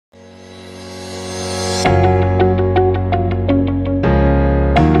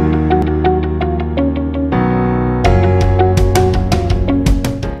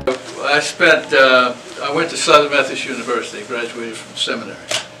I went to Southern Methodist University, graduated from seminary.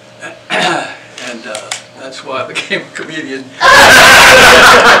 And that's why I became a comedian.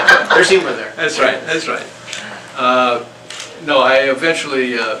 There's humor there. That's right, that's right. No, I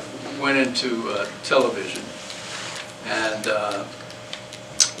eventually went into television and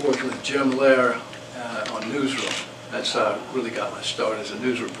worked with Jim Lair on Newsroom. That's how I really got my start as a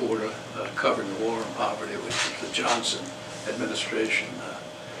news reporter, covering the war on poverty, which was the Johnson administration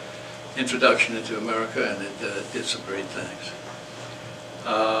introduction into America, and it did some great things.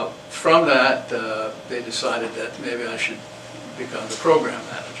 From that, they decided that maybe I should become the program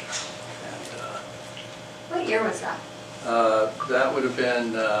manager. And, what year was that? That would have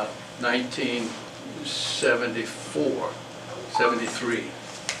been 1974, 73,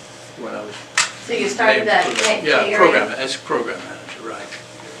 when I was. So you started at yeah, program manager, right.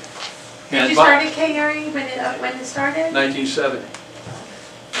 Did you start at KRE when it started? 1970.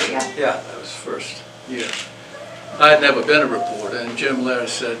 Yeah. Yeah, that was the first year. I had never been a reporter, and Jim Lair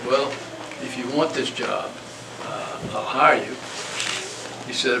said, well, if you want this job, I'll hire you.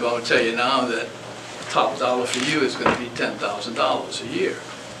 He said, but I'll tell you now that top dollar for you is going to be $10,000 a year.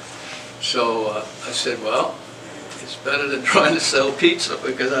 So I said, well, it's better than trying to sell pizza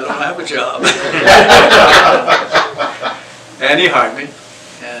because I don't have a job. And he hired me.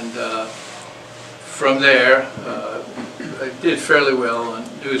 And from there, I did fairly well on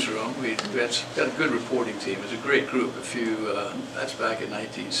Newsroom. We had got a good reporting team. It was a great group. That's back in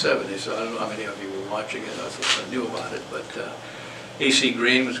 1970, so I don't know how many of you were watching it. I knew about it, but A.C.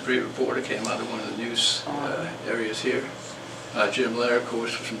 Green was a great reporter, came out of one of the news areas here. Jim Lair, of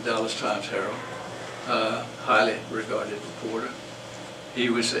course, was from Dallas Times-Herald, highly regarded reporter. He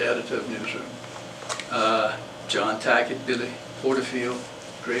was the editor of Newsroom. John Tackett, Billy Porterfield,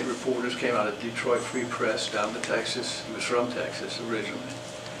 great reporters, came out of Detroit Free Press down to Texas. He was from Texas originally.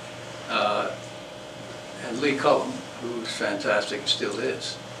 And Lee Cullum, who's fantastic and still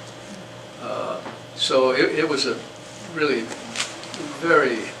is. So it was a really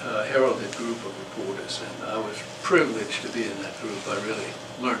very heralded group of reporters, and I was privileged to be in that group. I really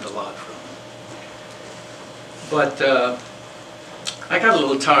learned a lot from them. But I got a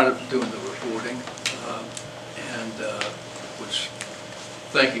little tired of doing the reporting, and was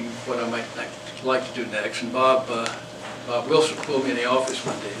thinking what I might like to do next. And Bob Wilson pulled me in the office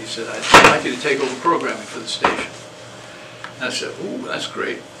one day. He said, I'd like you to take over programming for the station. And I said, ooh, that's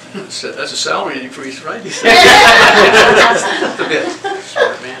great. And I said, that's a salary increase, right? He said, just a bit.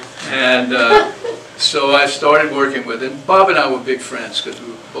 Smart man. And so I started working with him. Bob and I were big friends because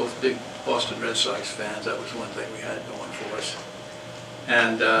we were both big Boston Red Sox fans. That was one thing we had going for us.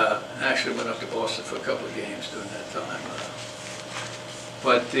 And actually went up to Boston for a couple of games during that time.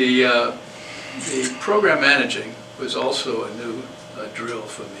 But the program managing was also a new drill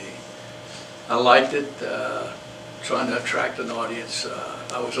for me. I liked it, trying to attract an audience.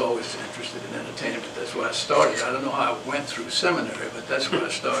 I was always interested in entertainment. That's where I started. I don't know how I went through seminary, but that's where I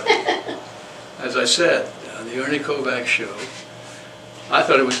started. As I said, the Ernie Kovacs show, I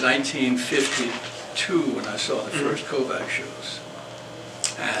thought it was 1952 when I saw the first Kovacs shows.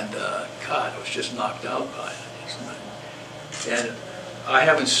 And God, I was just knocked out by it. And I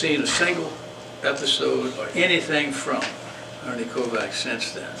haven't seen a single episode or anything from Ernie Kovacs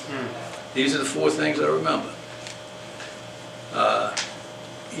since then. These are the four things I remember.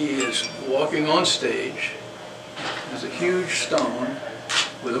 He is walking on stage. There's a huge stone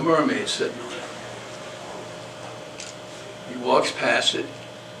with a mermaid sitting on it. He walks past it.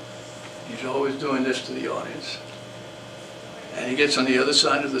 He's always doing this to the audience. And he gets on the other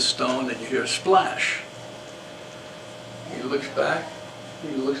side of the stone and you hear a splash. He looks back,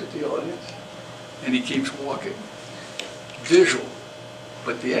 he looks at the audience, and he keeps walking. Visual,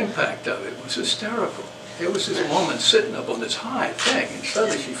 but the impact of it was hysterical. It was this woman sitting up on this high thing, and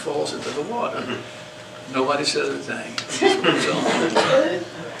suddenly she falls into the water. Nobody said a thing. It just moves on.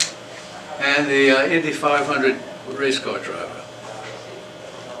 And the Indy 500 race car driver.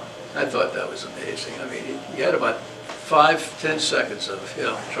 I thought that was amazing. I mean, he had about 5–10 seconds of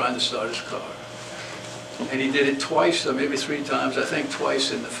him trying to start his car. And he did it twice, or maybe 3 times, I think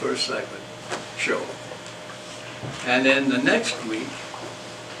twice in the first segment show. And then the next week,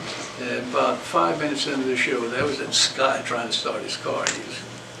 about 5 minutes into the show, there was this guy trying to start his car. He was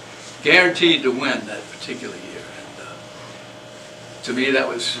guaranteed to win that particular year. And to me, that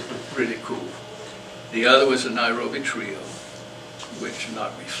was really cool. The other was the Nairobi Trio, which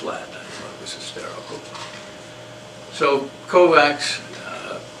knocked me flat. I thought it was hysterical. So Kovacs,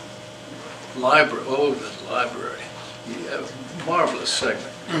 library, he had a marvelous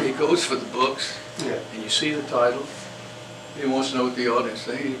segment. He goes for the books, and you see the title, He wants to know what the audience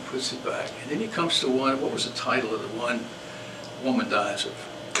thinks. He puts it back. And then he comes to one, what was the title of the one? Woman dies of.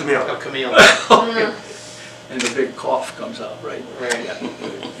 Camille. Oh, Camille. And the big cough comes out, right? Right.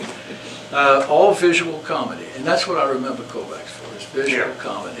 Yeah. All visual comedy. And that's what I remember Kovacs for, is visual Yeah.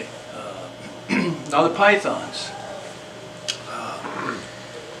 comedy. Now the Pythons.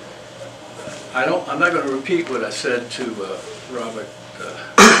 I'm not going to repeat what I said to Robert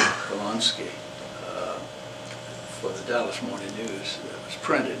Polanski for the Dallas Morning News that was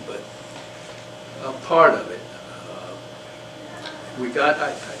printed, but a part of it.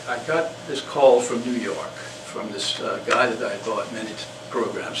 I got this call from New York, from this guy that I bought many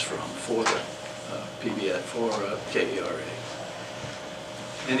programs from for the PBS, for KERA.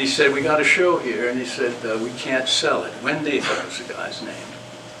 And he said, we got a show here, and he said, we can't sell it. Wendy, that was the guy's name.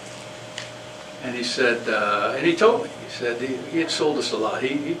 And he said, and he told me, he said he had sold us a lot.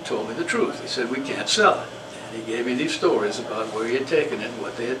 He told me the truth. He said, we can't sell it. And he gave me these stories about where he had taken it and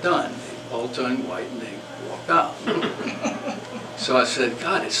what they had done. They all turned white and they walked out. So I said,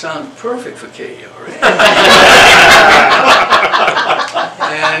 God, it sounds perfect for KERA.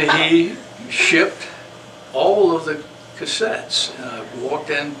 And he shipped all of the cassettes. And I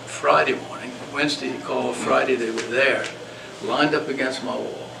walked in Friday morning. Wednesday he called, Friday they were there, lined up against my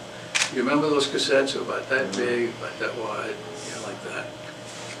wall. You remember those cassettes? They were about that big, about that wide, you know, like that.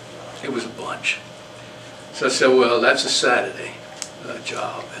 It was a bunch. So I said, well, that's a Saturday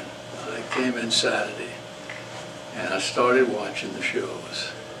job. And I came in Saturday, and I started watching the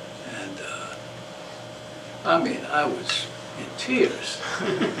shows. And I mean, I was in tears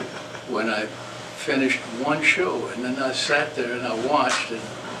when I finished one show. And then I sat there and I watched, and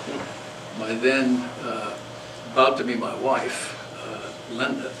my then about to be my wife,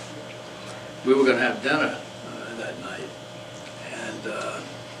 Linda, we were going to have dinner that night, and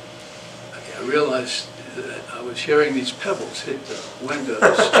I realized that I was hearing these pebbles hit the window of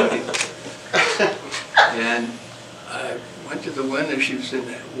the studio. And I went to the window, she was in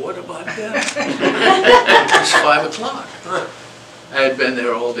there, what about dinner? It was 5 o'clock. I had been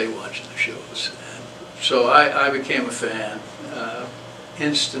there all day watching the shows. And so I became a fan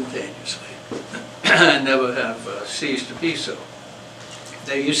instantaneously. I never have ceased to be so.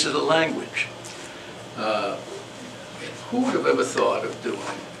 Their use of the language. Who would have ever thought of doing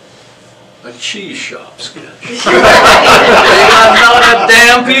a cheese shop sketch? They got not a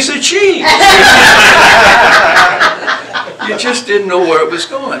damn piece of cheese. You just didn't know where it was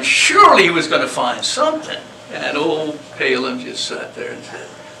going. Surely he was going to find something. And old Palin just sat there and said,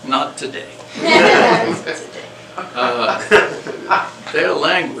 not today. Their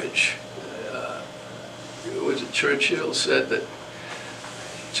language, was it Churchill said that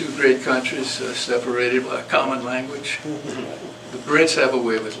two great countries separated by a common language. The Brits have a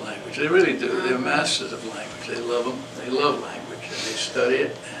way with language. They really do. They're masters of language. They love them. They love language. And they study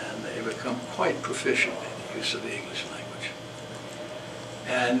it, and they become quite proficient in the use of the English language.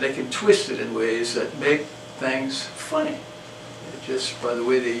 And they can twist it in ways that make things funny, just by the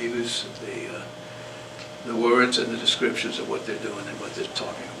way they use the words and the descriptions of what they're doing and what they're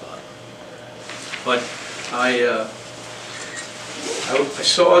talking about. But I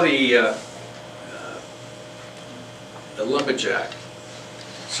saw the Lumberjack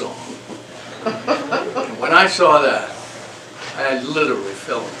song. And when I saw that, I literally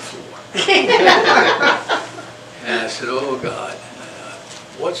fell on the floor. And I said, oh God,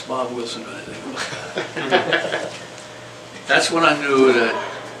 what's Bob Wilson going to think about that? That's when I knew that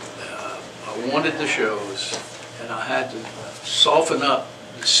I wanted the shows, and I had to soften up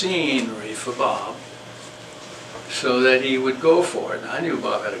the scenery for Bob so that he would go for it. And I knew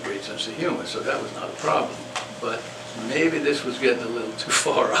Bob had a great sense of humor, so that was not a problem. But maybe this was getting a little too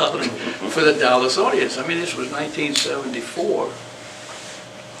far out for the Dallas audience. I mean, this was 1974,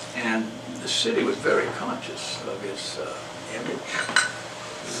 and the city was very conscious of its image.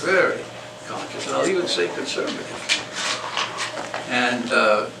 Very conscious, and I'll even say conservative. And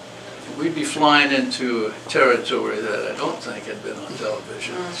we'd be flying into territory that I don't think had been on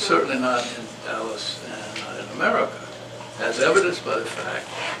television, certainly not in Dallas and not in America, as evidenced by the fact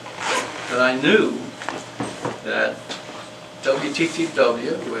that I knew that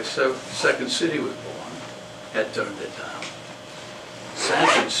WTTW, where Second City was born, had turned it down. San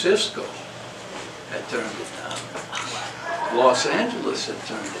Francisco had turned it down. Los Angeles had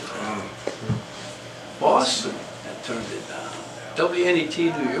turned it down. Boston had turned it down. WNET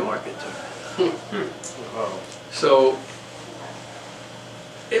New York had turned it down. So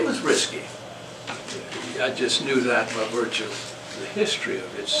it was risky. I just knew that by virtue of the history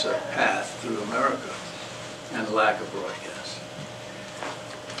of its path through America and the lack of broadcast.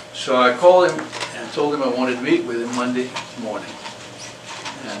 So I called him and told him I wanted to meet with him Monday morning.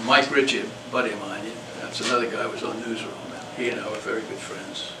 And Mike Ritchie, a buddy of mine, that's another guy who was on Newsroom. He and I were very good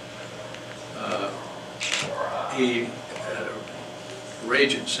friends. He had a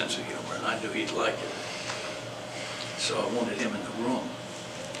raging sense of humor, and I knew he'd like it. So I wanted him in the room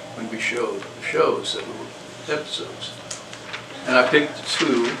when we showed the shows that were episodes. And I picked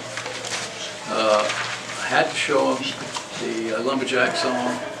two. I had to show him the Lumberjack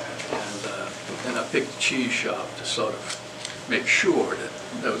song, and then I picked the Cheese Shop to sort of make sure that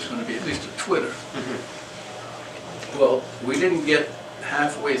there was going to be at least a twitter. Well, we didn't get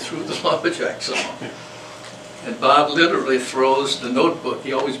halfway through the Lumberjack song, and Bob literally throws the notebook.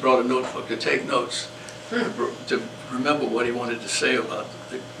 He always brought a notebook to take notes, to remember what he wanted to say about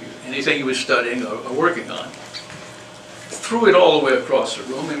anything he was studying or working on. Threw it all the way across the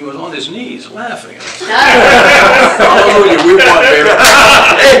room, and he was on his knees laughing. Hallelujah, we won,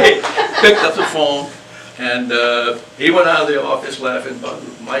 baby. Picked up the phone, and he went out of the office laughing.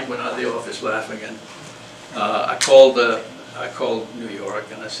 Mike went out of the office laughing, and I called New York,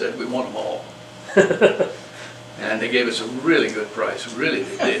 and I said, we want them all. And they gave us a really good price, really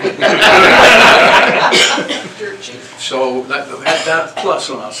they did. Dirt cheap. So that, we had that plus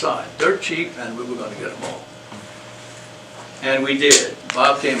on our side, dirt cheap, and we were going to get them all. And we did.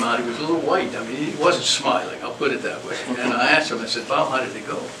 Bob came out, he was a little white. I mean, he wasn't smiling, I'll put it that way. And I asked him, I said, Bob, how did it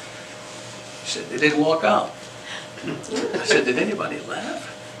go? He said, they didn't walk out. I said, did anybody laugh?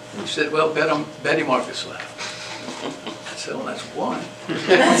 He said, well, Betty Marcus laughed. I said, well, that's one.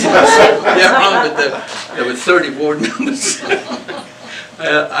 Yeah, wrong, but there were 30 board members.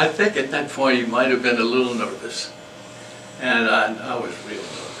 I think at that point he might have been a little nervous. And I was real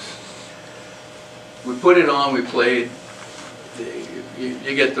nervous. We put it on, we played.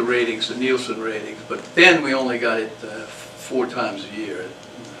 You get the ratings, the Nielsen ratings, but then we only got it 4 times a year.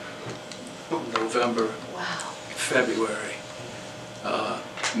 November, Wow. February,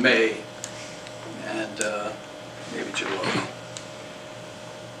 May, and maybe July.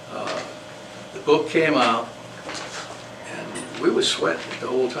 The book came out, and we were sweating the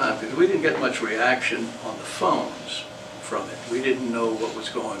whole time because we didn't get much reaction on the phones from it. We didn't know what was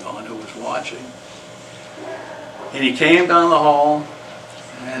going on, who was watching. And he came down the hall,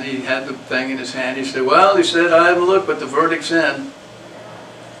 and he had the thing in his hand. He said, well, he said, I haven't looked, but the verdict's in.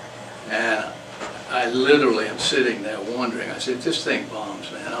 And I literally am sitting there wondering. I said, if this thing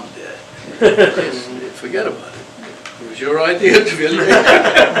bombs, man, I'm dead. Forget about it. It was your idea, Devillier.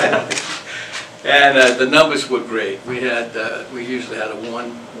 And the numbers were great. We usually had a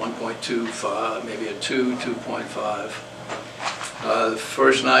 1, 1.25, maybe a 2, 2.5. The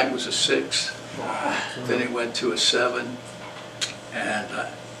first night was a 6. Then it went to a 7. And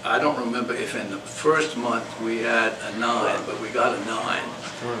I don't remember if in the first month we had a 9, but we got a 9.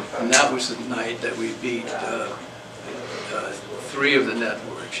 And that was the night that we beat 3 of the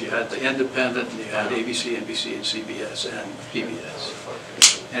networks. You had the Independent, and you had ABC, NBC, and CBS, and PBS.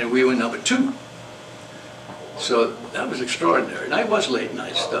 And we were number 2. So that was extraordinary. And that was late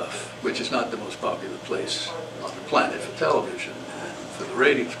night stuff, which is not the most popular place on the planet for television and for the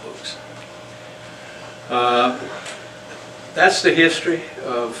ratings books. That's the history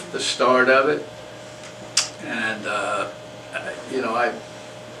of the start of it. And, you know, I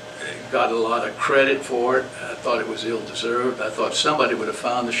got a lot of credit for it. I thought it was ill-deserved. I thought somebody would have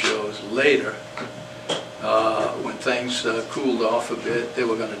found the shows later when things cooled off a bit. They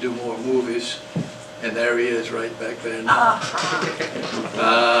were going to do more movies. And there he is right back there now.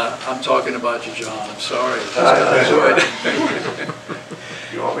 I'm talking about you, John. I'm sorry.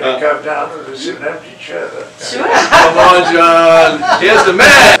 You want me to come down and sit in an empty chair then? Sure. Come on, John. Here's the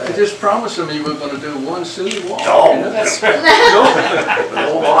man. I just promised him you were going to do one silly walk. No. You know? With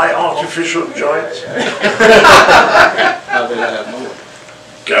all my artificial joints. How did I have more?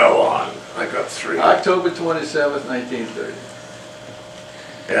 Go on. I got 3. October 27th, 1930.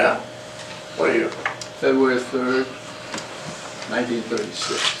 Yeah? What are you? February 3rd,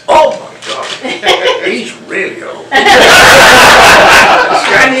 1936. Oh my God. He's really old.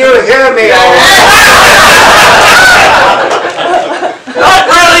 Can you hear me? Not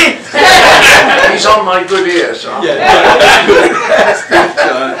really! He's on my good ear, son.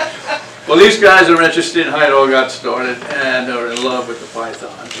 Well, these guys are interested in how it all got started and are in love with the Python.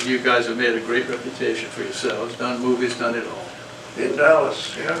 And you guys have made a great reputation for yourselves, done movies, done it all. In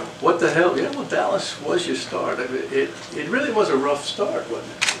Dallas, yeah. What the hell? Yeah, well, Dallas was your start. It really was a rough start, wasn't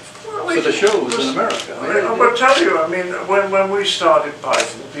it? For the shows in America. I'm going to tell you, I mean, when we started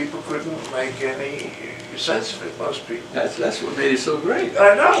Python, people couldn't make any your sense of it, most people. That's what made it so great.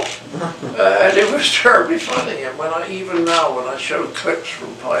 I know. And it was terribly funny. And even now, when I show clips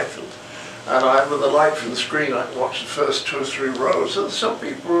from Python, and with the light from the screen, I can watch the first 2 or 3 rows, and some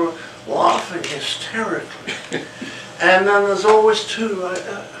people are laughing hysterically. And then there's always 2 like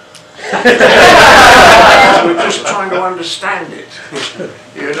that. We're just trying to understand it,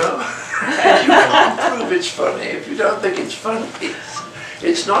 you know? You can't prove it's funny if you don't think it's funny.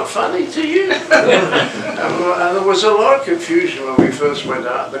 It's not funny to you. And there was a lot of confusion when we first went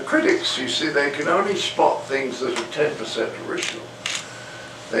out. The critics, you see, they can only spot things that are 10% original.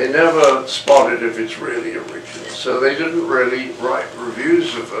 They never spotted if it's really original. So they didn't really write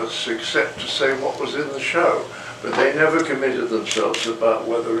reviews of us except to say what was in the show. But they never committed themselves about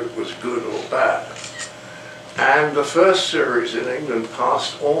whether it was good or bad. And the first series in England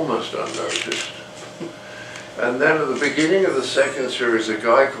passed almost unnoticed. And then at the beginning of the second series, a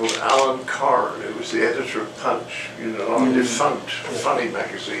guy called Alan Corrin, who was the editor of Punch, you know, our defunct funny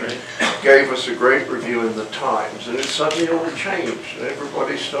magazine, gave us a great review in the Times, and it suddenly all changed, and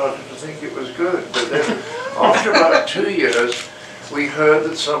everybody started to think it was good. But then, after about 2 years, we heard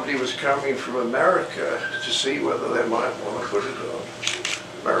that somebody was coming from America to see whether they might want to put it on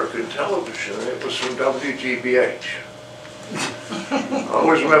American television, and it was from WGBH. I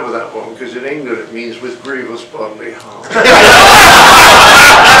always remember that one, because in England it means with grievous bodily harm.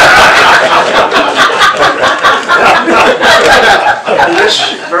 And this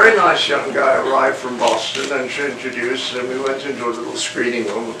very nice young guy arrived from Boston and she introduced, and we went into a little screening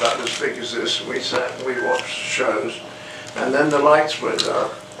room about as big as this, and we sat and we watched shows, and then the lights went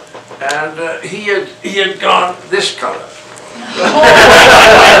up, and he had gone this color.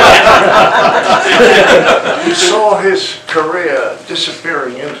 He saw his career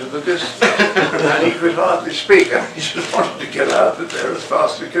disappearing into the distance, and he could hardly speak, and he just wanted to get out of there as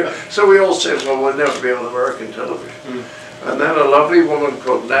fast as he could. So we all said, well, we'll never be on American television. And then a lovely woman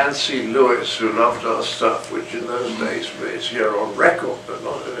called Nancy Lewis, who loved our stuff, which in those days was here on record, but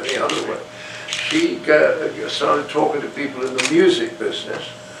not in any other way, she started talking to people in the music business.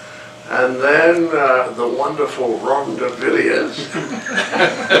 And then the wonderful Ron Devillier,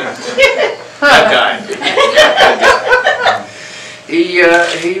 That guy.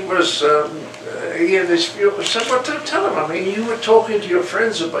 he was, he had this view, so what to tell him? I mean, you were talking to your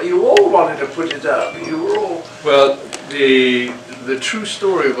friends about, you all wanted to put it out, but you were all... Well, the true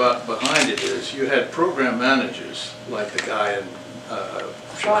story behind it is you had program managers, like the guy in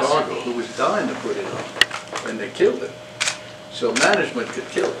Chicago, who was dying to put it on, and they killed it. So management could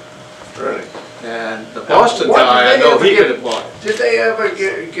kill it. Really? And the Boston guy, I know he could have bought it. Did they ever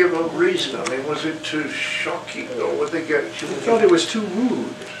give a reason? I mean, was it too shocking, or would they get... I thought it was too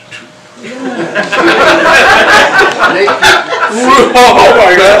rude. Oh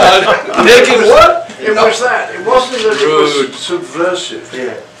my God! Naked what? It was that. It wasn't that it was subversive.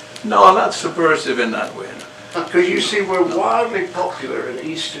 Yeah. No, not subversive in that way. Because you see, we're wildly popular in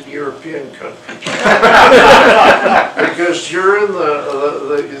Eastern European countries. Because during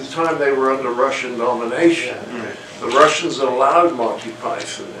the time they were under Russian domination, the Russians allowed Monty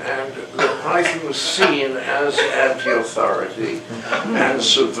Python, and the Python was seen as anti-authority and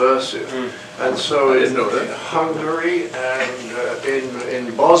subversive. And so in Hungary and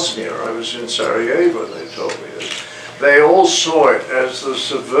in Bosnia, I was in Sarajevo, and they told me this, they all saw it as the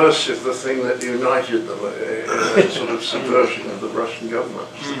subversive, the thing that united them, a sort of subversion of the Russian government.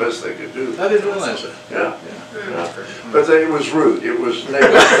 It's the best they could do. I didn't realize it. Yeah. But it was rude. It was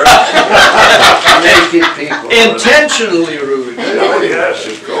naked, naked people. Intentionally rude. Oh, yes,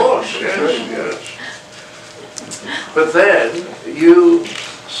 of course. Yes, yes. But then you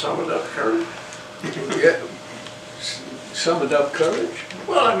summoned up courage. Yeah. Summoned up courage?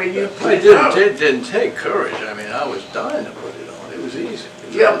 Well, I mean, you It played out. didn't take courage. I mean, I was dying to put it on. It was easy. It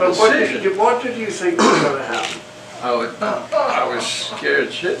was Yeah, a but decision. what did you think was going to happen? I was scared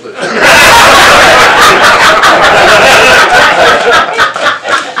shitless.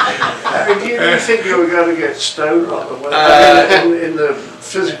 I mean, you think you were going to get stoned on in the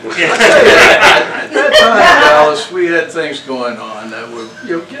physical sense? At that time, Dallas, we had things going on that were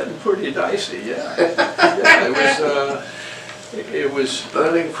getting pretty dicey. Yeah, it was.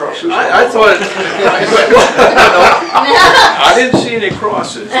 Burning crosses. I thought. I didn't see any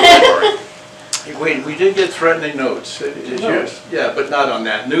crosses. Wait, we did get threatening notes. Did you? Yeah, but not on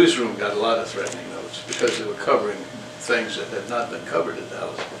that. Newsroom got a lot of threatening notes because they were covering things that had not been covered in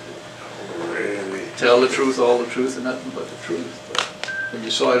Dallas. Really? Tell the truth, all the truth, and nothing but the truth. But when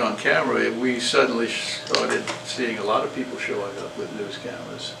you saw it on camera, we suddenly started seeing a lot of people showing up with news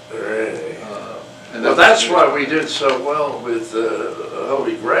cameras. Really? And Well, that's why we did so well with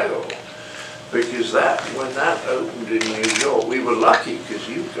Holy Grail, Because when that opened in New York, we were lucky because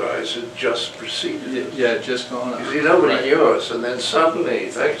you guys had just proceeded. Yeah, just gone up. Because nobody knew us, and then suddenly,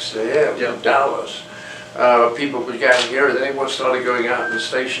 thanks to him, in Dallas, people began to hear it. Then everyone started going out in the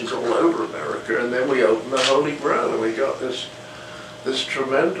stations all over America, and then we opened the Holy Grail, and we got this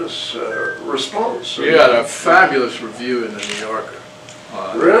tremendous response. You got a fabulous review in the New Yorker.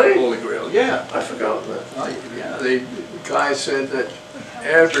 Really? Holy Grail. Yeah. I forgot that. Yeah, the guy said that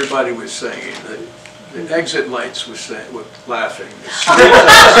everybody was singing. The exit lights were laughing. It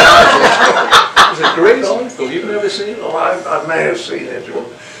was a great article. You've never seen it? Oh, I may have seen it.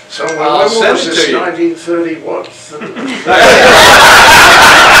 Somewhere. I'll send it to you. 1930 what?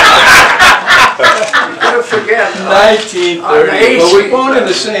 Don't forget. 1930. Well, we were born in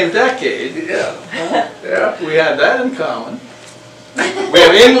the same decade. Yeah. Yeah. We had that in common. We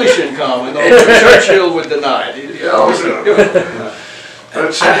have English in common, although Churchill would deny it.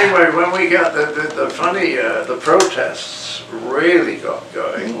 But anyway, when we got the funny, the protests really got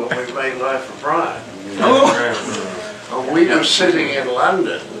going when we made Life of Brian. And we were sitting in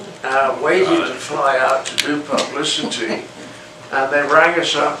London, waiting to fly out to do publicity, and they rang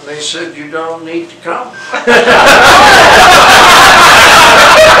us up and they said, "You don't need to come."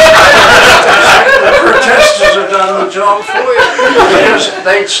 The protesters have done the job for you. Because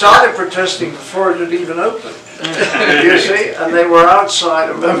they'd started protesting before it had even opened. You see? And they were outside.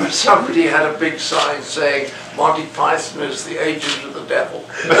 I remember somebody had a big sign saying, "Monty Python is the agent of the devil."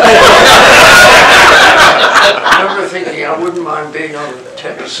 I remember thinking I wouldn't mind being on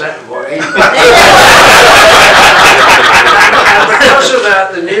 10% of what he did. And because of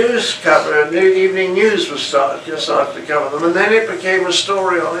that, the news cover, evening news was started to cover them, and then it became a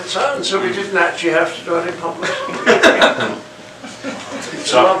story on its own, so we didn't actually have to do any publicity.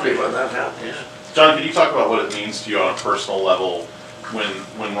 It's lovely when that happens. John, can you talk about what it means to you on a personal level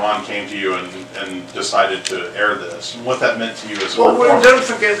when Ron came to you and decided to air this, and what that meant to you as a performer? Well, don't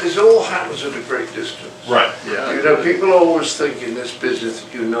forget, this all happens at a great distance. Right. Yeah. You know, people always think in this business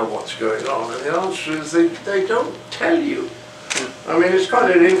that you know what's going on, and the answer is they don't tell you. I mean, it's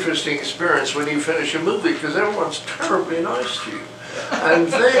quite an interesting experience when you finish a movie, because everyone's terribly nice to you. And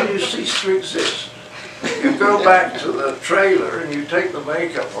then you cease to exist. You go back to the trailer and you take the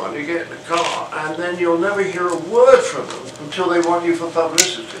makeup on, you get in the car, and then you'll never hear a word from them until they want you for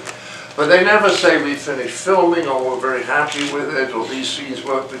publicity. But they never say we finished filming, or we're very happy with it, or these scenes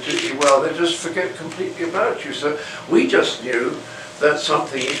work particularly well. They just forget completely about you. So we just knew that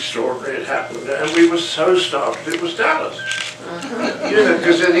something extraordinary had happened, and we were so startled it was Dallas. You know,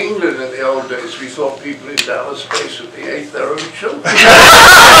 because in England in the old days, we thought people in Dallas basically ate their own children.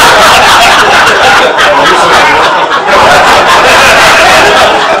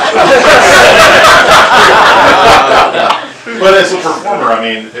 But as a performer, I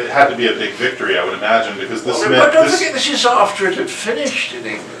mean, it had to be a big victory, I would imagine, because this meant... But don't forget, this is after it had finished in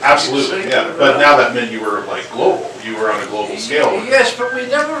England. Absolutely, yeah. But now that meant you were, like, global. You were on a global scale. Yes, but we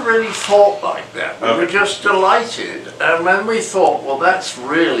never really thought like that. We were just delighted. And when we thought, well, that's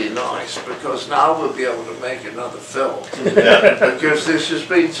really nice, because now we'll be able to make another film. Because this has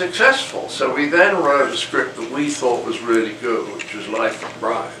been successful. So we then wrote a script that we thought was really good, which was Life of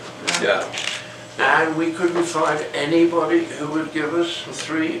Brian. Yeah. And we couldn't find anybody who would give us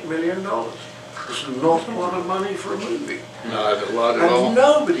 $3 million. It's not a lot of money for a movie. Not a lot at all. And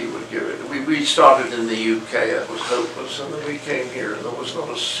nobody would give it. We started in the UK, that was hopeless, and then we came here, and there was not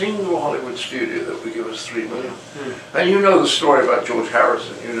a single Hollywood studio that would give us $3 million. And you know the story about George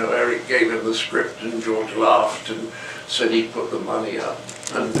Harrison. You know, Eric gave him the script, and George laughed and said he'd put the money up.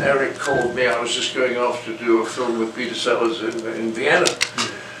 And Eric called me. I was just going off to do a film with Peter Sellers in Vienna.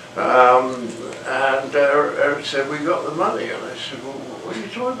 And Eric said, "We got the money." And I said, "Well, what are you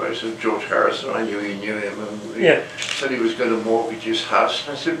talking about?" He said, "George Harrison." I knew he knew him, and he said he was going to mortgage his house.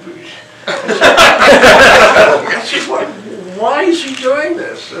 And I said, "Why is he doing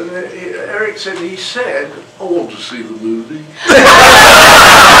this?" And Eric said, "I want to see the movie."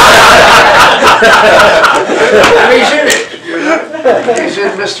 And he's in it, you know. He's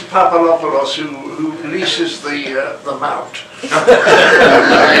in Mr. Papalopoulos, who leases the mount.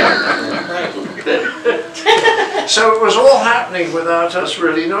 So it was all happening without us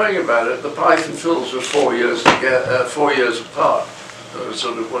really knowing about it. The Python films were 4 years apart.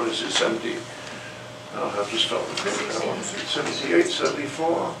 Sort of, what is it, 70? I'll have to stop the film now. 78,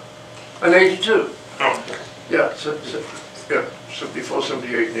 74, and 82. Yeah, 74,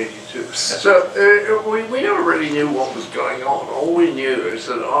 78, and 82. So we never really knew what was going on. All we knew is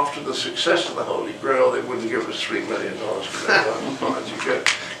that after the success of the Holy Grail, they wouldn't give us $3 million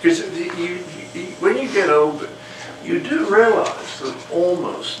because when you get older, you do realize that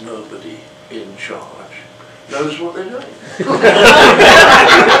almost nobody in charge knows what they're doing.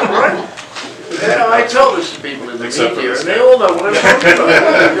 Right? Yeah, I tell this to people in the media, and they all know what I'm talking about.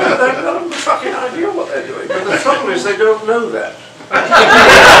 They have no fucking idea what they're doing. But the trouble is, they don't know that.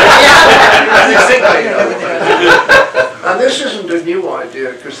 They think they know what they're doing. And this isn't a new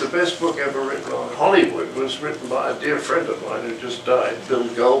idea, because the best book ever written on Hollywood was written by a dear friend of mine who just died, Bill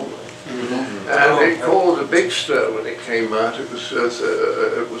Goldman. And it caused a big stir when it came out. It was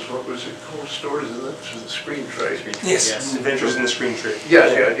what was it called? Stories in the Screen Trade. Yes, Adventures in the Screen Trade.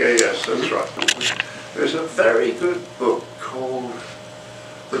 Yes, that's right. There's a very good book called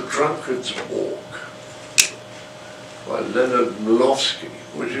The Drunkard's Walk by Leonard Mlowski,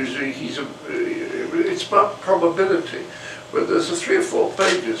 which is it's about probability, but there's 3 or 4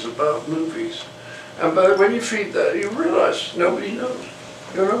 pages about movies, and when you feed that, you realise nobody knows.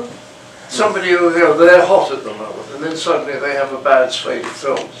 You know. Somebody, they're hot at the moment, and then suddenly they have a bad slate of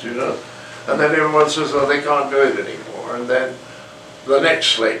films, you know, and then everyone says, oh, they can't do it anymore, and then the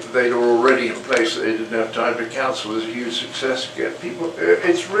next slate that they'd already in place that they didn't have time to cancel is a huge success again. People,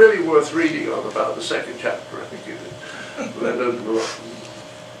 it's really worth reading on about the 2nd chapter, I think it is. Leonard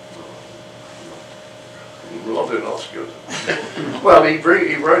Oscar. Well, he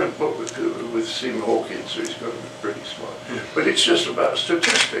wrote a book with Stephen Hawking, so he's got to be pretty smart. But it's just about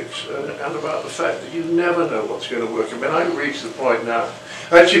statistics and about the fact that you never know what's going to work. I mean, I've reached the point now.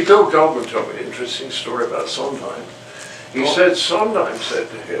 Actually, Bill Goldman told me an interesting story about Sondheim. He said Sondheim said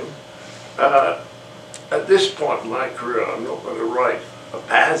to him, at this point in my career, I'm not going to write a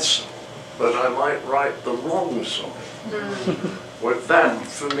bad song, but I might write the wrong song. Well, that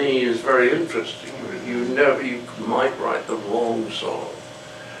for me is very interesting. You might write the wrong song.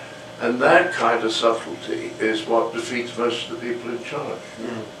 And that kind of subtlety is what defeats most of the people in charge.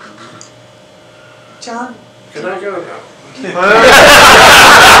 John? Can I go now? Would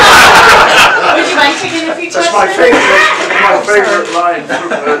you mind taking a few questions? That's my favorite line from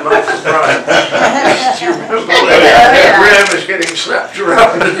Life of Brian. Do you remember when Graham is getting slapped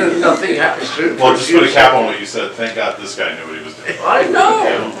around and nothing happens to him? Well, just put a cap on what you said. Thank God this guy knew what he was doing. I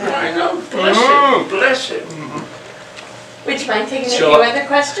know. Bless him. Would you mind taking a few other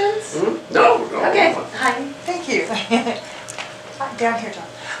questions? No. Okay, hi. Thank you. Down here, John.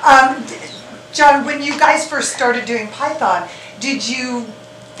 John, when you guys first started doing Python, did you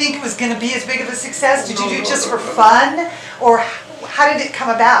think it was going to be as big of a success? Did you do it just for fun? Or how did it come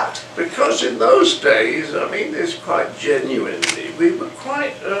about? Because in those days, I mean this quite genuinely, we were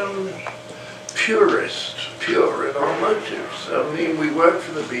quite pure in our motives. I mean, we worked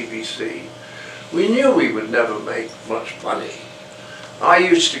for the BBC. We knew we would never make much money. I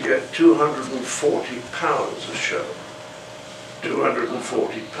used to get £240 a show.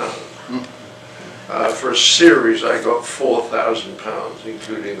 £240. For a series, I got £4,000,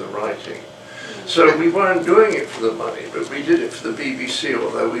 including the writing. So we weren't doing it for the money, but we did it for the BBC,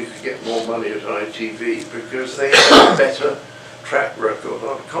 although we could get more money at ITV, because they had a better track record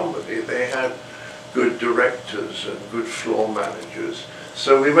on comedy. They had good directors and good floor managers.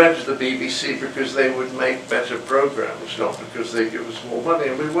 So we went to the BBC because they would make better programs, not because they give us more money.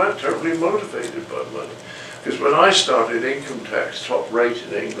 And we weren't terribly motivated by money. Because when I started, income tax top rate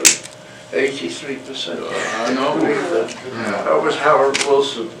in England, 83%. I know. That was Howard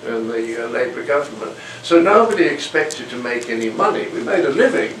Wilson in the Labour government. So nobody expected to make any money. We made a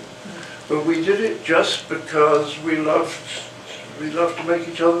living, but we did it just because we loved to make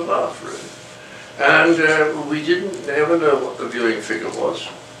each other laugh, really. And we didn't ever know what the viewing figure was.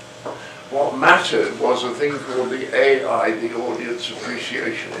 What mattered was a thing called the AI, the Audience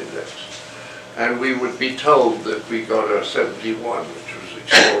Appreciation Index. And we would be told that we got a 71, which was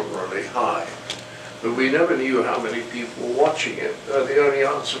extraordinarily high. But we never knew how many people were watching it. The only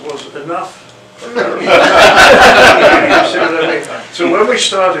answer was enough. So when we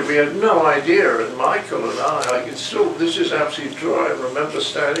started, we had no idea, and Michael and I can still, this is absolutely true, I remember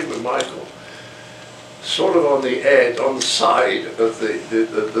standing with Michael, sort of on the edge, on the side of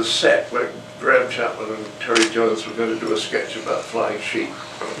the set where Graham Chapman and Terry Jones were going to do a sketch about flying sheep.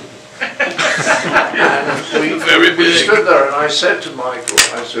 And we stood there, and I said to Michael,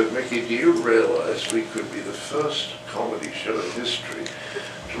 I said, Mickey, do you realise we could be the first comedy show in history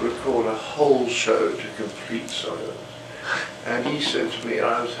to record a whole show to complete silence? And he said to me,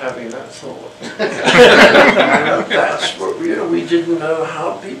 I was having that thought. And that's what, we didn't know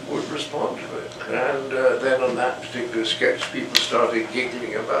how people would respond to it. And then on that particular sketch, people started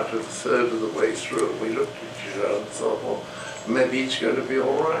giggling about a third of the way through, and we looked at each other and thought, well, maybe it's going to be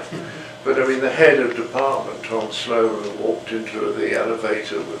all right. But I mean, the head of department, Tom Sloan, walked into the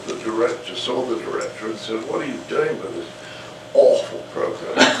elevator with the director, saw the director and said, what are you doing with this awful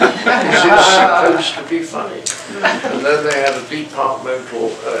program. Because it was supposed to be funny. And then they had a departmental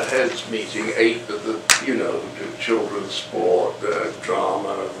heads meeting, 8 of the, you know, children's sport,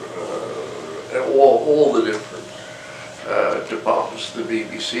 drama, all the different departments of the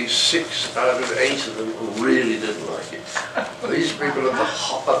BBC. 6 out of 8 of them really didn't like it. These people are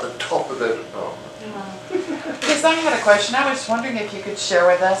at the top of their department. Because I had a question. I was wondering if you could share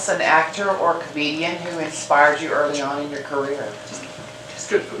with us an actor or comedian who inspired you early on in your career.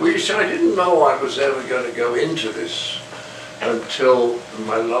 Well, you see, I didn't know I was ever going to go into this until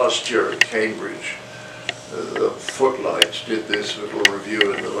my last year at Cambridge. The Footlights did this little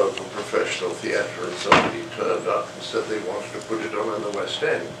review in the local professional theatre, and somebody turned up and said they wanted to put it on in the West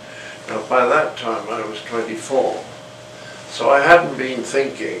End. Now, by that time, I was 24. So I hadn't been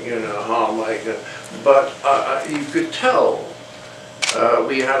thinking, you know, how am I going to... But you could tell.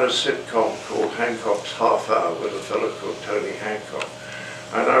 We had a sitcom called Hancock's Half Hour with a fellow called Tony Hancock.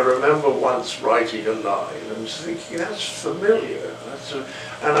 And I remember once writing a line and thinking, that's familiar.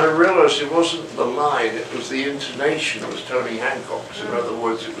 And I realized it wasn't the line, it was the intonation was Tony Hancock's. In other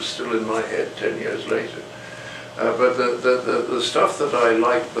words, it was still in my head 10 years later. But the stuff that I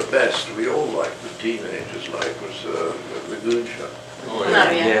liked the best, we all liked, the teenagers liked, was the Goon Show. Oh,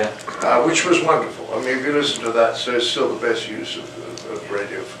 yeah. Which was wonderful. I mean, if you listen to that, so it's still the best use of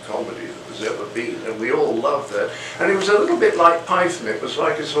radio for comedy that there's ever been, and we all loved that. And it was a little bit like Python. It was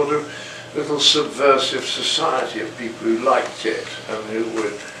like a sort of little subversive society of people who liked it and who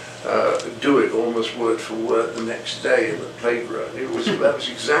would do it almost word for word the next day in the playground. That was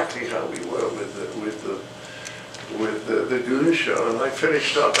exactly how we were with the Goon Show, and I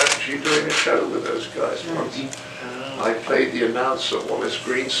finished up actually doing a show with those guys once. I played the announcer, Wallace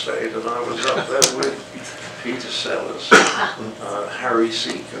Greenslade, and I was up there with Peter Sellers, Harry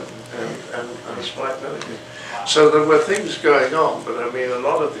Seacombe, and Spike Milligan. So there were things going on, but I mean, a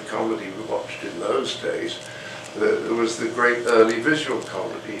lot of the comedy we watched in those days, there was the great early visual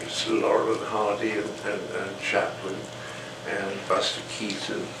comedies, Laurel and Hardy and Chaplin and Buster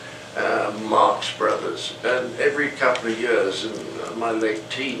Keaton, Marx Brothers, and every couple of years in my late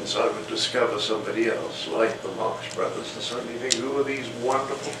teens I would discover somebody else like the Marx Brothers and suddenly think, who are these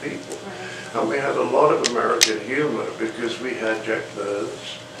wonderful people? And we had a lot of American humor because we had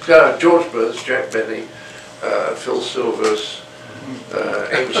George Burns, Jack Benny, Phil Silvers,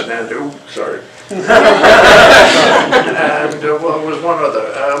 Amy Shenandoah, sorry. And well, there was one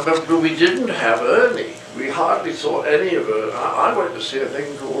other, but we didn't have Ernie. We hardly saw any of her. I went to see a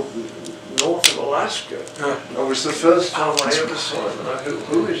thing called North of Alaska. It was the first time I ever saw him. And I thought,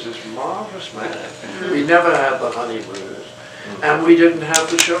 who is this marvelous man? We never had the Honeymooners. And we didn't have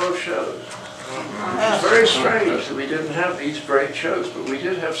the Show of Shows. It's very strange that we didn't have these great shows, but we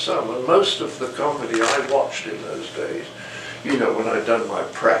did have some. And most of the comedy I watched in those days, you know, when I'd done my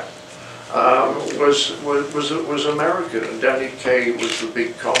prep, was American. And Danny Kaye was the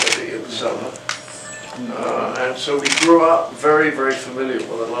big comedy in the summer. And so we grew up very, very familiar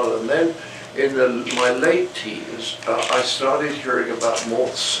with a lot of them. Then in my late teens, I started hearing about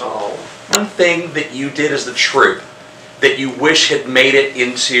Mort's Psalm. One thing that you did as the troupe that you wish had made it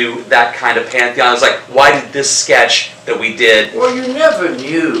into that kind of pantheon? It's like, why did this sketch that we did? Well, you never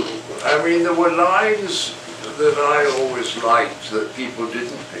knew. I mean, there were lines that I always liked that people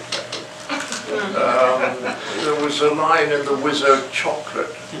didn't pick up. There was a line in the Wizzo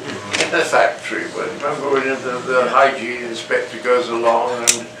chocolate factory, but remember when the hygiene inspector goes along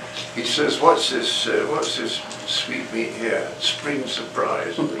and he says, what's this sweetmeat here? Spring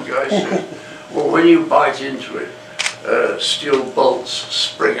surprise. And the guy says, well, when you bite into it, steel bolts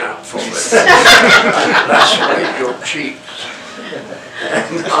spring out from it and lacerate your cheeks.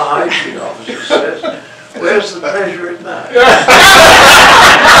 And the hygiene officer says, where's the pleasure in that?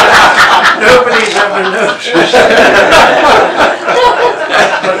 Nobody's ever noticed.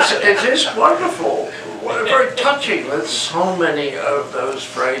 But it is wonderful, very touching that so many of those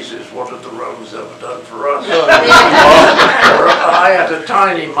phrases, what have the Romans ever done for us? I had a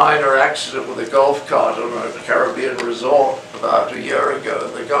tiny minor accident with a golf cart on a Caribbean resort about a year ago,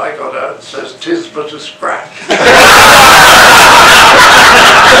 and the guy got out and says, "'Tis but a scratch."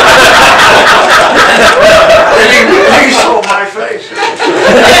 He saw my face.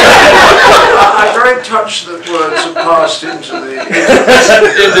 I'm very touched that words have passed into the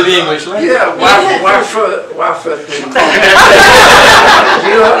English language. Yeah, waffer. Do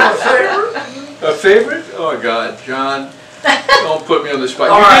you have a favorite? A favorite? Oh God, John, don't put me on the spot.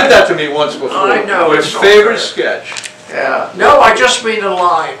 All You right. did that to me once before. I know, With it's not favorite fair. sketch. Yeah. No, I just mean a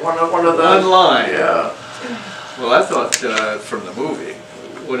line. One of those. One line. Yeah. Well, I thought from the movie.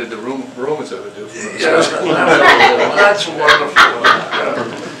 what did the Romans ever do for us? Yeah, that's wonderful.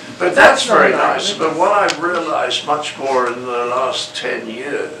 But that's very nice. But what I've realized much more in the last 10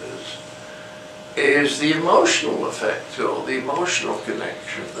 years is the emotional effect or the emotional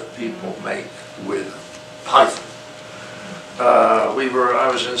connection that people make with Python. I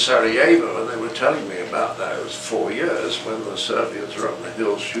was in Sarajevo and they were telling me about that. It was 4 years when the Serbians were up in the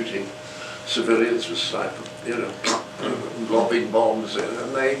hills shooting civilians with sniper, lobbing bombs in,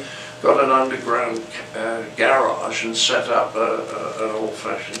 and they got an underground garage and set up an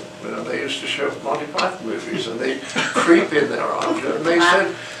old-fashioned, they used to show Monty Python movies, and they'd creep in there after, and they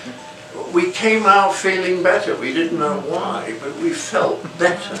said, we came out feeling better. We didn't know why, but we felt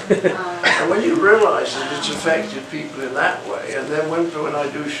better. And when you realize that it's affected people in that way, and then when I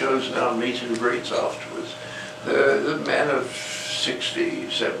do shows now, meet and greets afterwards, the men of 60,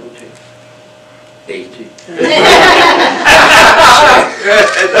 70, 80.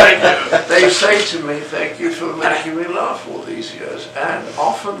 They say to me, thank you for making me laugh all these years. And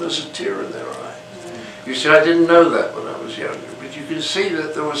often there's a tear in their eye. You see, I didn't know that when I was younger, but you can see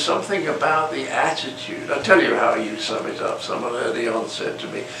that there was something about the attitude. I'll tell you how you sum it up. Someone early on said to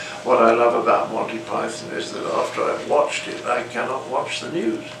me, what I love about Monty Python is that after I've watched it, I cannot watch the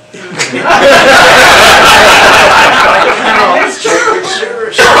news. I cannot take it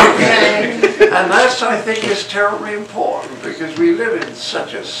seriously. And that, I think, is terribly important, because we live in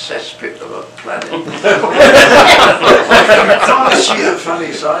such a cesspit of a planet. You can't see the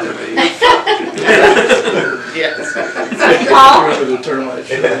funny side of it. Yes. Remember the termite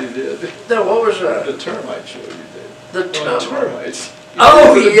show you did? No, what was that? The termite show you did. The termites.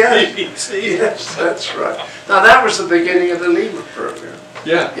 Oh, yes. Yes, that's right. Now, that was the beginning of the Lima program.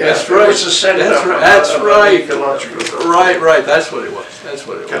 Yeah, Yeah, that's it right. was a setup That's right. of That's an right. ecological- Right. That's what it was. That's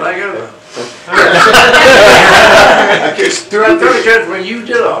what it was. Can I go? Very good. When you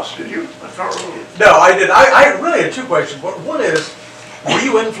did ask, did you? I can't remember. No, I did. I really had two questions. One is, were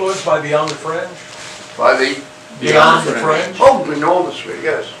you influenced by Beyond the Fringe? By the Beyond the Fringe? Oh, enormously,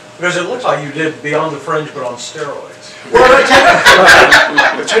 yes. Because it looks like you did Beyond the Fringe, but on steroids. Well,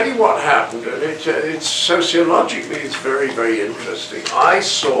 I tell you what happened, and it's sociologically it's very, very interesting. I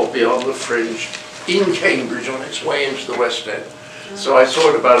saw Beyond the Fringe in Cambridge on its way into the West End. So I saw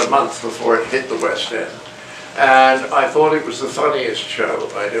it about a month before it hit the West End. And I thought it was the funniest show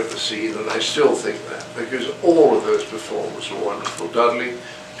I'd ever seen, and I still think that, because all of those performers were wonderful. Dudley,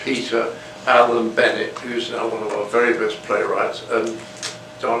 Peter, Alan Bennett, who's now one of our very best playwrights, and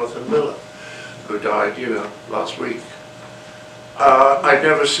Jonathan Miller, who died, last week. I'd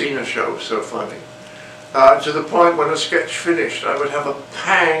never seen a show so funny. To the point when a sketch finished, I would have a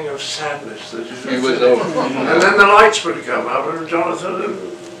pang of sadness that It was over. And then the lights would come up, and Jonathan and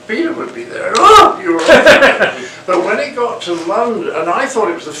Peter would be there. Oh, you were all But when it got to London, and I thought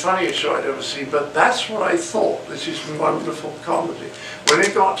it was the funniest show I'd ever seen, but that's what I thought. This is wonderful comedy. When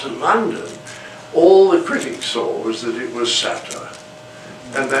it got to London, all the critics saw was that it was satire.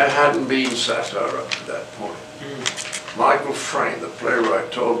 And there hadn't been satire up to that point. Michael Frayn, the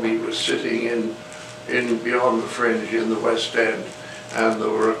playwright, told me he was sitting in Beyond the Fringe in the West End, and there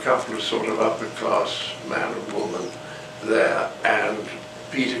were a couple of sort of upper class man and woman there, and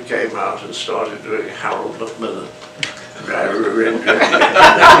Peter came out and started doing Harold Macmillan. Went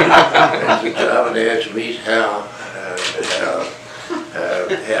to Devillier to meet here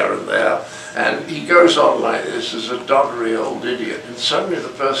and there. And he goes on like this as a doddery old idiot, and suddenly the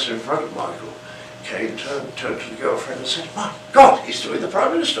person in front of Michael came, turned to the girlfriend and said, my God, he's doing the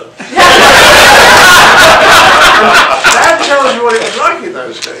Prime Minister. That tells you what it was like in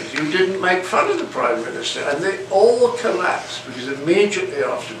those days. You didn't make fun of the Prime Minister, and they all collapsed, because immediately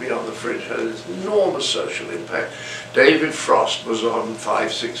after Beyond the Fringe had this enormous social impact. David Frost was on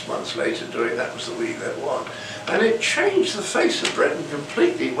 5-6 months later doing That Was the Week That Won. And it changed the face of Britain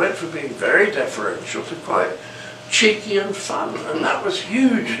completely. It went from being very deferential to quite cheeky and fun, and that was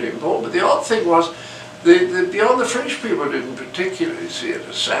hugely important. But the odd thing was, the Beyond the Fringe people didn't particularly see it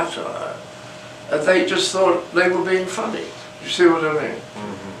as satire, and they just thought they were being funny. You see what I mean?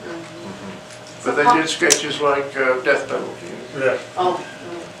 But they did sketches like Death Penalty. Yeah. Oh.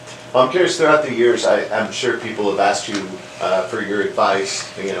 Well, I'm curious, throughout the years, I'm sure people have asked you for your advice,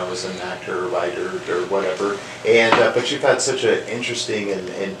 as an actor or writer or whatever, and but you've had such an interesting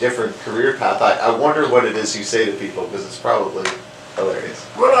and different career path. I wonder what it is you say to people, because it's probably hilarious.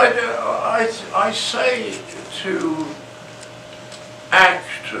 Well, I say to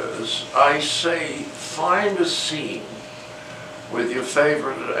actors, I say, find a scene with your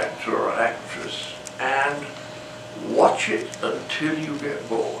favorite actor or actress and watch it until you get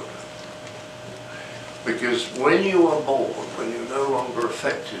bored. Because when you are bored, when you're no longer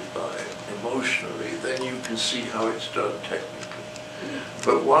affected by it emotionally, then you can see how it's done technically.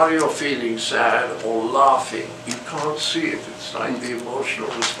 But while you're feeling sad or laughing, you can't see it. It's like the emotional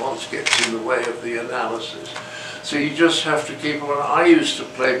response gets in the way of the analysis. So you just have to keep on. I used to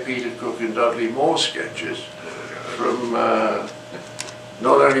play Peter Cook and Dudley Moore sketches from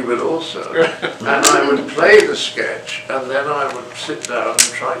not only but also, and I would play the sketch, and then I would sit down and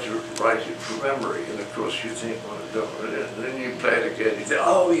try to write it from memory. And of course, you think, well, I don't know, and then you play it again. You think,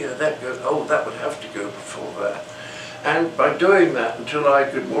 oh yeah, that goes. Oh, that would have to go before that. And by doing that, until I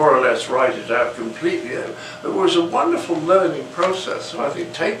could more or less write it out completely, it was a wonderful learning process. So I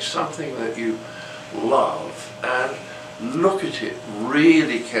think take something that you love and look at it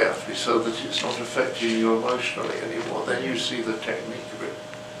really carefully so that it's not affecting you emotionally anymore. Then you see the technique of it.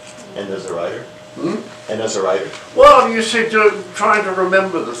 And as a writer? Hmm? And as a writer? Well, you see, trying to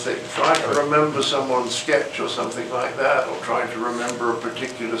remember the thing, trying to remember someone's sketch or something like that, or trying to remember a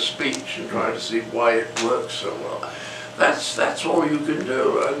particular speech and trying to see why it works so well. That's all you can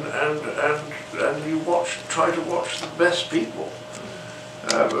do, and you try to watch the best people.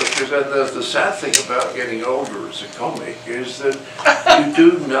 Because then the sad thing about getting older as a comic is that you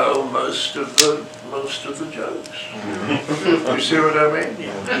do know most of the jokes. You see what I mean?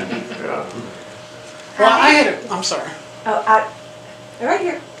 Yeah. Well, I'm sorry. Oh, right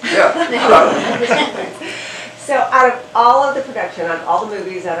here. Yeah. So out of all of the production, out of all the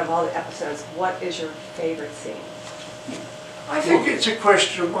movies, out of all the episodes, what is your favorite scene? I think it's a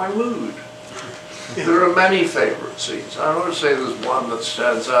question of my mood. There are many favorite scenes. I don't want to say there's one that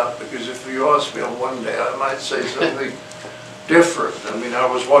stands out, because if you ask me on one day, I might say something different. I mean, I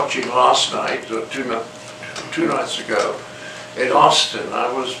was watching last night, or two nights ago, in Austin.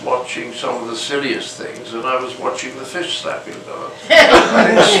 I was watching some of the silliest things, and I was watching the fish slapping dance.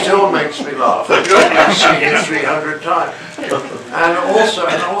 And it still makes me laugh. I've seen it 300 times. And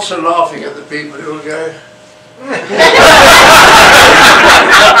also laughing at the people who will go,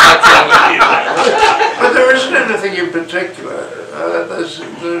 but there isn't anything in particular. There's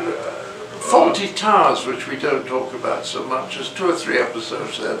Faulty Towers, which we don't talk about so much. There's 2 or 3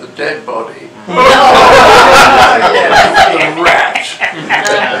 episodes there. The dead body, the rat,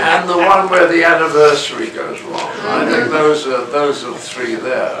 and the one where the anniversary goes wrong. I think those are the 3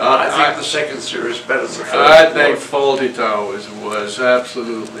 there. I think the second series is better than the first. I think Faulty Towers was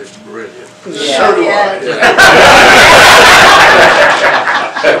absolutely brilliant. So do I.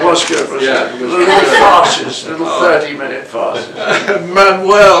 It was good, wasn't it? Little farces, little 30-minute farces.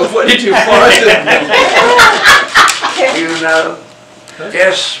 Manuel, what did you find? You know,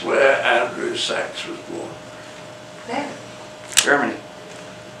 guess where Andrew Sachs was born? There. Germany.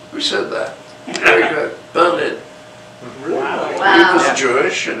 Who said that? Very good. Berlin. Wow. He was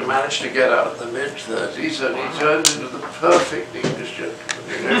Jewish and managed to get out in the mid-30s, and he turned into the perfect English gentleman.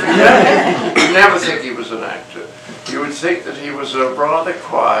 You'd never think he was an actor. You would think that he was a rather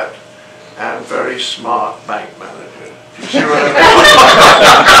quiet and very smart bank manager. Do you see what I mean?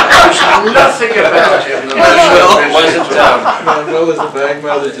 There's nothing about him that Manuel is a bank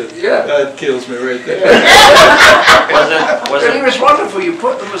manager. Yeah. That kills me right there. But he was wonderful. You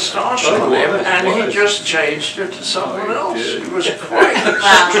put the moustache on him, and he just changed it to someone else. He was quite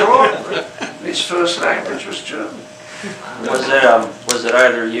extraordinary. His first language was German. Was it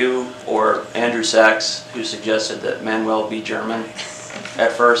either you or Andrew Sachs who suggested that Manuel be German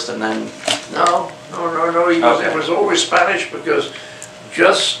at first, and then? No. It was always Spanish, because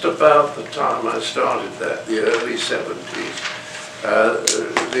just about the time I started that, the early 70s,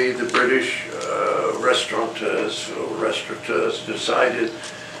 the British restaurateurs decided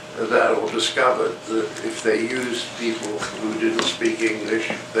that, or discovered that if they used people who didn't speak English,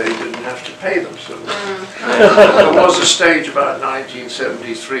 they didn't have to pay them so much. There was a stage about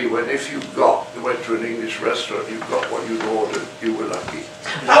 1973 when if you went to an English restaurant, you got what you'd ordered, you were lucky.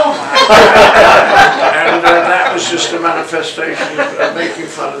 And that was just a manifestation of making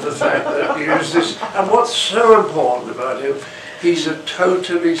fun of the fact that he used this. And what's so important about him, he's a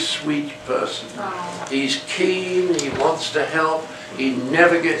totally sweet person. He's keen, he wants to help. He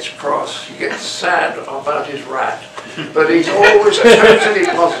never gets cross. He gets sad about his rat, but he's always totally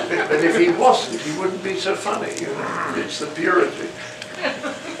positive. And if he wasn't, he wouldn't be so funny. You know, it's the purity.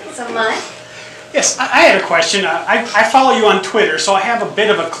 So Mike? Yes, I had a question. I follow you on Twitter, so I have a bit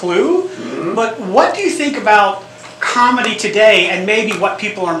of a clue. But what do you think about comedy today, and maybe what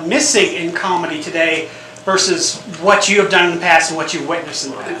people are missing in comedy today versus what you have done in the past and what you've witnessed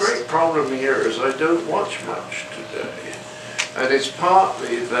in the past? The great problem here is I don't watch much today. And it's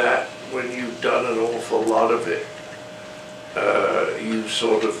partly that when you've done an awful lot of it, you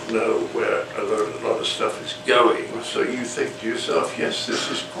sort of know where a lot of stuff is going, so you think to yourself, yes, this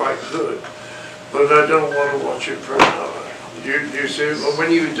is quite good, but I don't want to watch it for an hour. You see, well,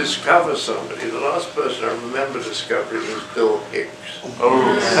 when you discover somebody, the last person I remember discovering was Bill Hicks.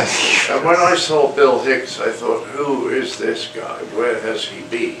 And when I saw Bill Hicks, I thought, who is this guy? Where has he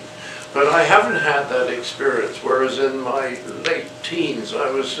been? But I haven't had that experience, whereas in my late teens I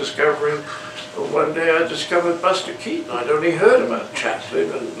was discovering, one day I discovered Buster Keaton. I'd only heard about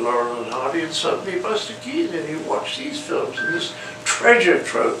Chaplin and Laurel and Hardy, and suddenly Buster Keaton, and you watch these films and this treasure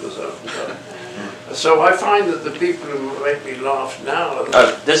trove was opened up. So I find that the people who make me laugh now are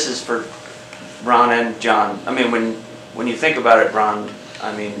This is for Ron and John. I mean, when you think about it, Ron,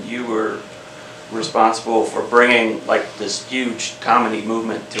 I mean, you were responsible for bringing like this huge comedy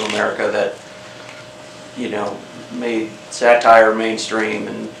movement to America that, you know, made satire mainstream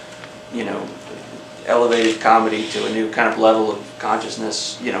and, you know, elevated comedy to a new kind of level of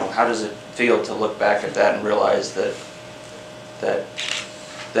consciousness. You know, how does it feel to look back at that and realize that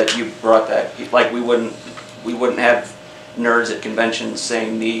you brought that? Like we wouldn't have nerds at conventions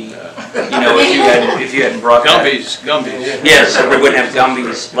saying me, you know, if you hadn't brought Gumbies. that. Yes, we wouldn't have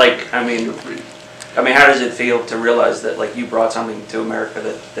Gumbies. Like, I mean, how does it feel to realize that like you brought something to America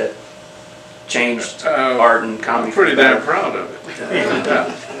that changed art and comedy? I'm pretty damn proud of it.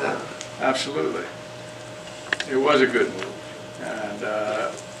 Yeah. Absolutely. It was a good move, and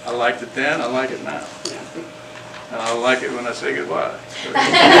I liked it then. I like it now, and I like it when I say goodbye.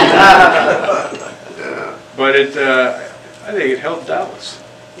 But I think it helped Dallas.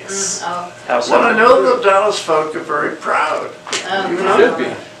 Yes. Well, I know the Dallas folk are very proud. You know? Should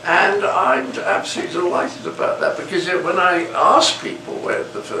be. And I'm absolutely delighted about that, because when I ask people where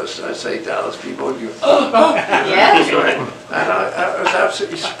the first time I say Dallas, people go, oh, Yeah. and it was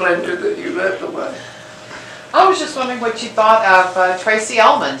absolutely splendid that you led the way. I was just wondering what you thought of Tracy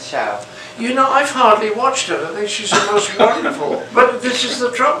Ullman's show. You know, I've hardly watched her. I think she's the most wonderful. But this is the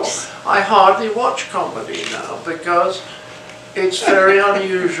trouble. I hardly watch comedy now because it's very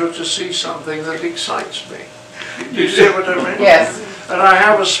unusual to see something that excites me. Do you see what I mean? Yes. And I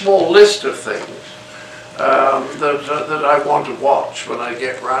have a small list of things that I want to watch when I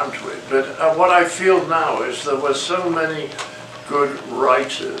get round to it. But what I feel now is there were so many good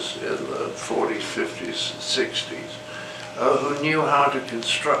writers in the 40s, 50s, 60s who knew how to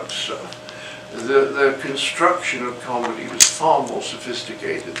construct stuff. The construction of comedy was far more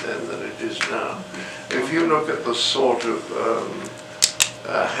sophisticated then than it is now. If you look at the sort of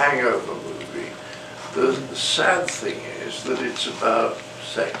Hangover movie, the sad thing is that it's about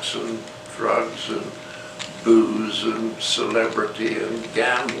sex and drugs and booze and celebrity and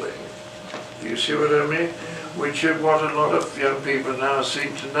gambling. Do you see what I mean? Which is what a lot of young people now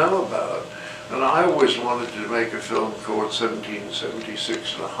seem to know about. And I always wanted to make a film called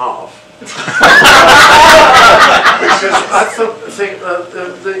 1776 and a Half. Because I think that,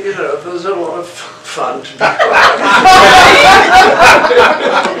 you know, there's a lot of fun to be had.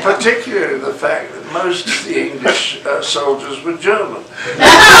 Particularly the fact that most of the English soldiers were German.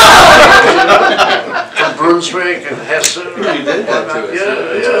 From Brunswick and Hesse. You did that to us.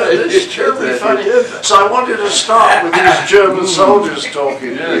 Yeah, it's terribly funny. So I wanted to start with these German soldiers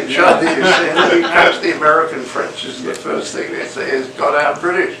talking to each other. You see, and then comes the American French, is the first thing they say is, "God, I'm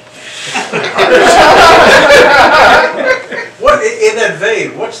British." What, in that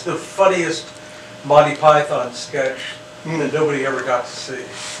vein, what's the funniest Monty Python sketch that nobody ever got to see?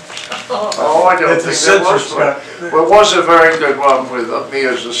 Oh, I don't think there was one. Well, it was a very good one with me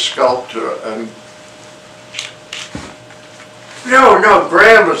as a sculptor and... No,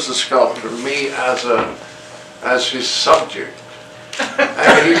 Graham was the sculptor, me as his subject.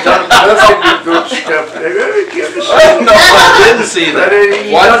 And he'd done perfectly good stuff. No, I didn't see that.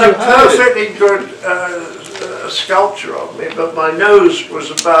 He'd done a perfectly good sculpture of me, but my nose was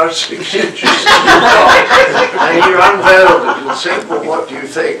about 6 inches long. And he unveiled it and said, "Well, what do you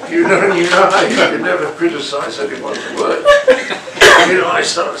think?" You know how you can never criticize anyone's work. You know, I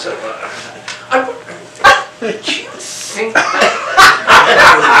started saying, "Do you think that?"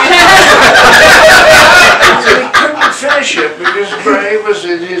 He couldn't finish it because Gray was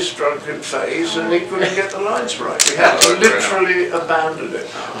in his drunken phase and he couldn't get the lines right. We had to literally abandon it.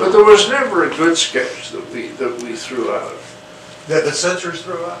 But there was never a good sketch that we threw out. That the censors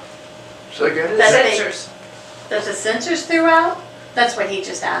threw out? So again? That the censors threw out? That's what he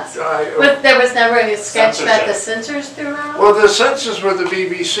just asked. Well, But there was never a sketch that the censors threw out? the censors were the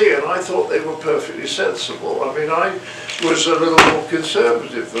BBC, and I thought they were perfectly sensible. I mean, I was a little more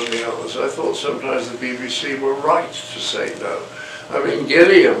conservative than the others. I thought sometimes the BBC were right to say no. I mean,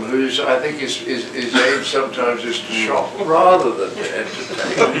 Gilliam, who's, I think his aim sometimes is to shock rather than to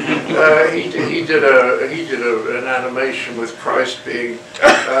entertain. He did an animation with Christ being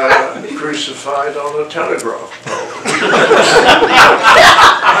crucified on a telegraph pole.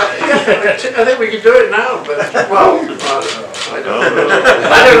 I think we can do it now, but, well, I don't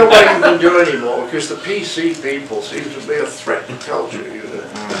know what you can do anymore, because the PC people seem to be a threat to culture, you know.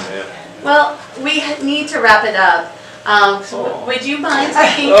 Well, we need to wrap it up. So would you mind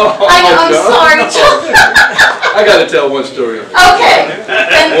taking? I'm sorry, John. I gotta tell one story. Okay.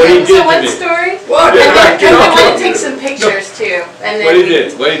 And so one story? What? And then I want to take some pictures too. And then What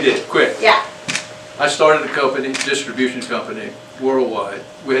he did, quick. Yeah. I started a company, distribution company, worldwide.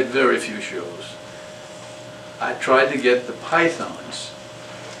 We had very few shows. I tried to get the Pythons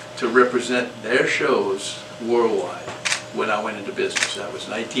to represent their shows worldwide when I went into business. That was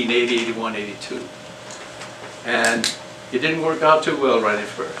 1980, 81, 82. And it didn't work out too well right at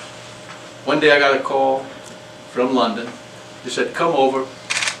first. One day I got a call from London. They said, come over.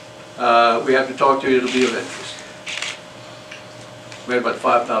 We have to talk to you. It'll be of interest. We had about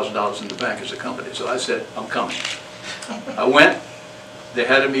 $5,000 in the bank as a company. So I said, I'm coming. I went. They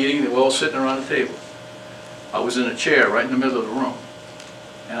had a meeting. They were all sitting around the table. I was in a chair right in the middle of the room.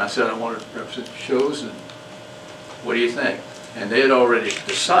 And I said, I want to represent the shows. And what do you think? And they had already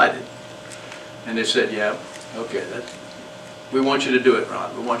decided. And they said, yeah. Okay, we want you to do it,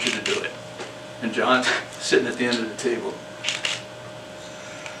 Ron. We want you to do it. And John's sitting at the end of the table.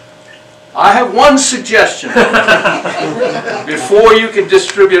 I have one suggestion before you can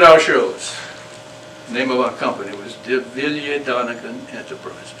distribute our shows. The name of our company was Devillier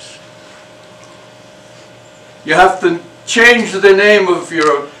Enterprises. You have to change the name of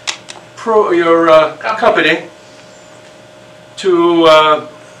your company to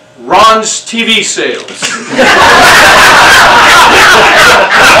Ron's TV sales.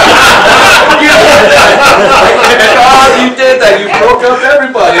 God, you did that. You broke up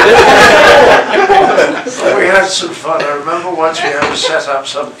everybody. We had some fun. I remember once we had to set up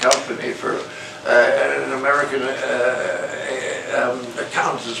some company for an American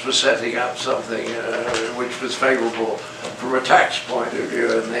accountants were setting up something which was favorable from a tax point of view,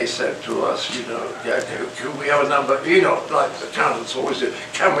 and they said to us, you know, can we have a number, you know, like the accountants always do,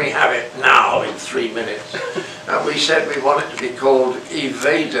 can we have it now in 3 minutes? And we said we want it to be called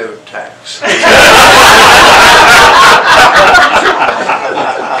Evado Tax.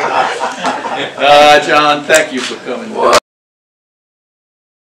 John, thank you for coming.